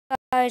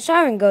Guys,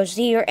 Siren Ghost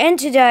here, and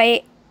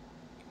today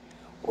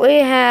we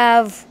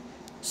have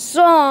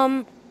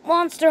some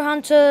Monster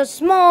Hunter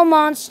small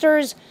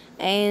monsters,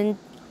 and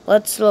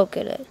let's look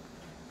at it.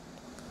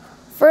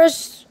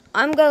 First,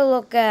 I'm gonna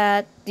look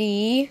at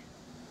the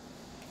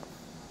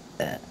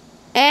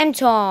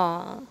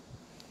Anton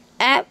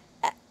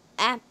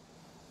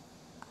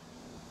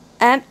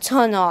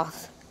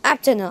Aptonoth.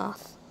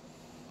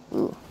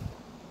 Ooh,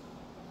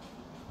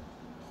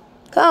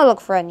 kind of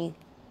look friendly.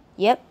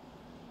 Yep.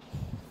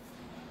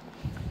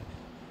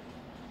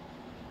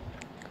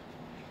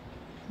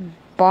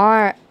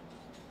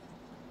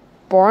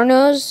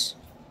 Barnos?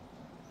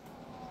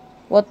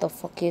 What the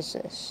fuck is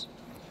this?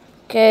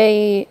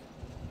 Okay.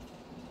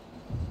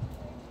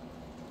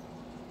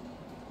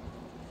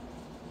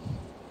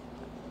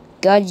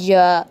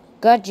 Gajalaka.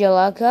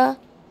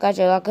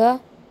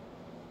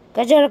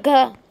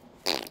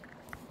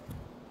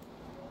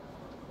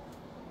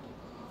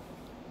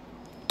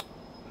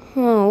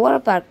 What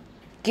about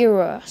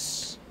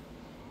Gyros?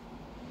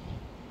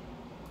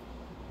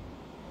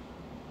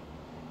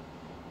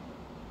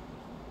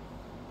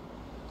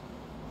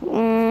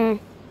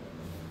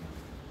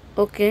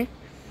 Okay.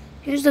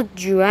 Here's the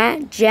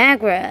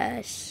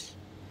Jagras.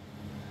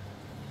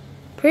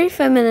 Pretty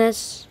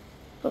feminist.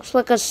 Looks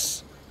like I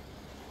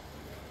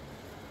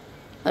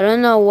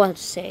don't know what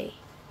to say.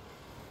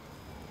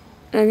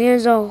 And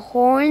here's a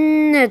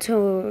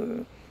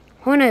Hornador.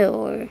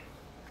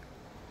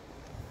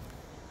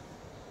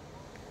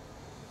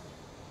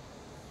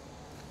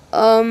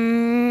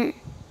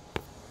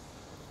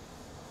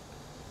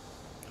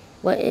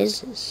 What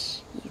is this?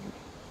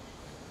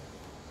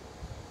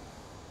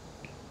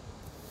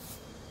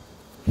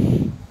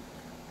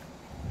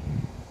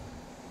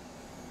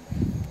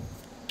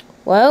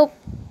 Well,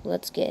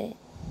 let's get it.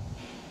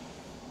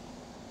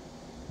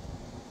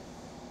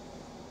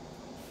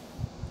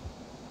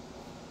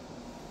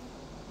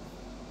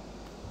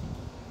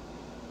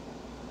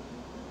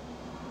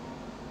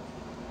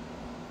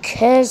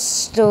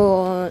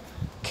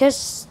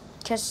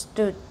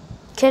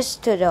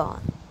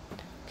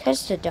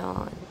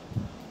 Kestodon.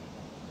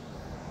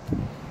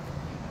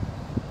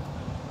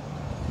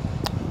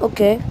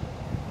 Okay.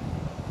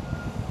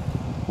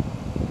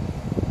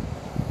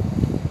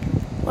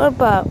 What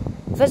about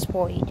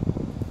Vespoid?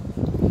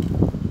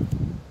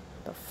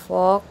 The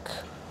fuck?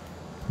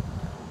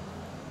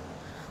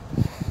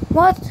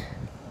 What?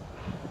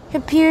 It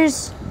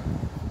appears.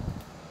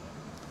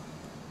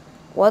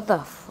 What the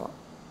fuck?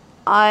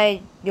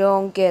 I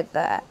don't get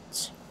that.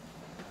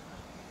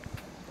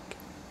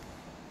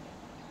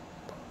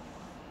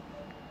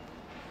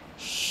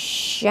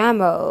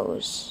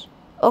 Shamos.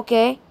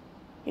 Okay.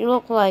 You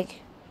look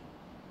like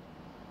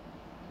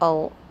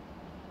a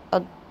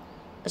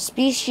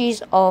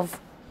species of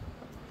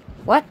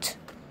what?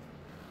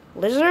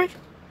 Lizard?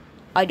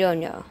 I don't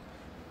know.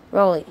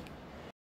 Really.